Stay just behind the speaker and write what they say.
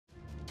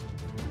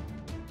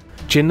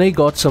Chennai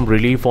got some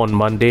relief on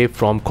Monday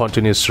from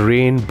continuous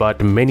rain,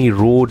 but many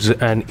roads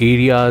and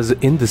areas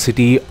in the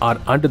city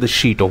are under the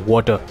sheet of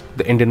water.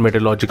 The Indian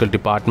Meteorological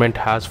Department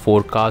has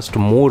forecast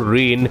more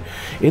rain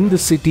in the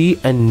city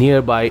and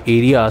nearby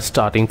areas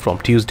starting from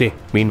Tuesday.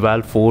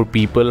 Meanwhile, 4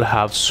 people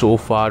have so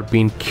far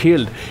been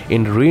killed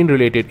in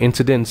rain-related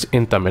incidents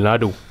in Tamil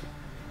Nadu.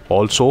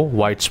 Also,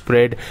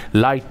 widespread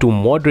light to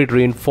moderate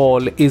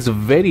rainfall is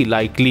very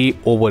likely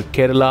over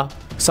Kerala,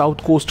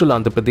 South Coastal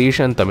Andhra Pradesh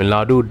and Tamil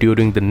Nadu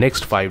during the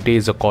next 5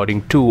 days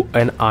according to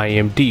an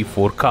IMD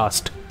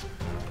forecast.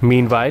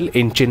 Meanwhile,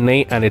 in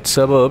Chennai and its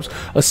suburbs,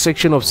 a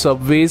section of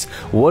subways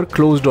were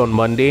closed on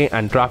Monday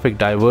and traffic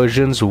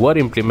diversions were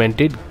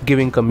implemented,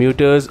 giving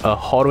commuters a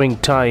harrowing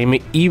time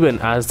even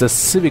as the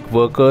civic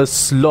workers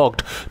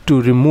slogged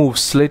to remove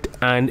slit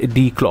and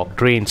declog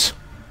trains.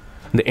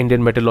 The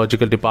Indian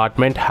Meteorological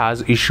Department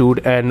has issued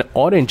an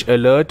orange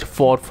alert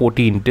for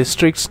 14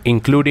 districts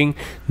including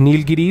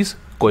Nilgiris,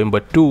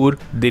 Coimbatore,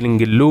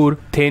 Dilingillur,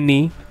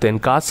 Theni,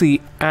 Tenkasi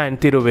and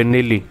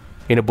Tirunelveli.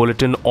 In a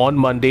bulletin on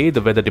Monday,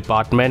 the Weather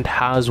Department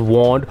has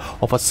warned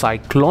of a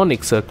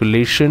cyclonic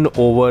circulation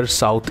over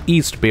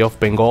southeast Bay of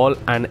Bengal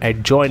and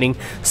adjoining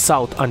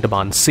South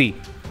Andaman Sea.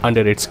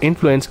 Under its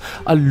influence,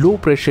 a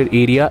low-pressure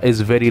area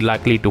is very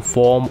likely to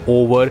form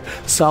over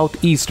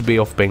southeast Bay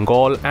of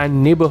Bengal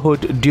and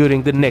neighborhood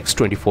during the next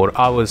 24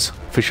 hours.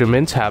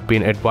 Fishermen have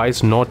been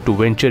advised not to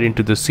venture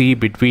into the sea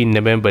between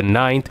November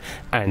 9th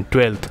and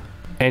 12th.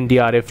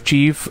 NDRF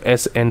Chief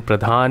S.N.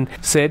 Pradhan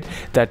said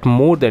that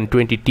more than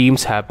 20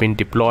 teams have been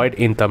deployed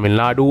in Tamil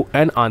Nadu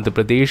and Andhra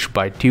Pradesh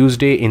by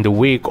Tuesday in the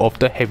wake of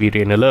the heavy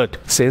rain alert.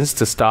 Since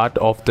the start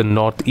of the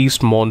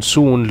northeast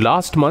monsoon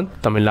last month,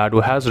 Tamil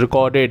Nadu has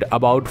recorded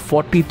about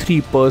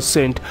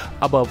 43%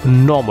 above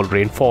normal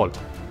rainfall.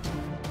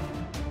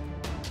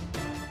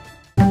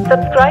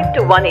 Subscribe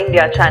to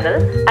Oneindia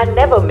channel and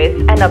never miss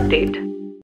an update.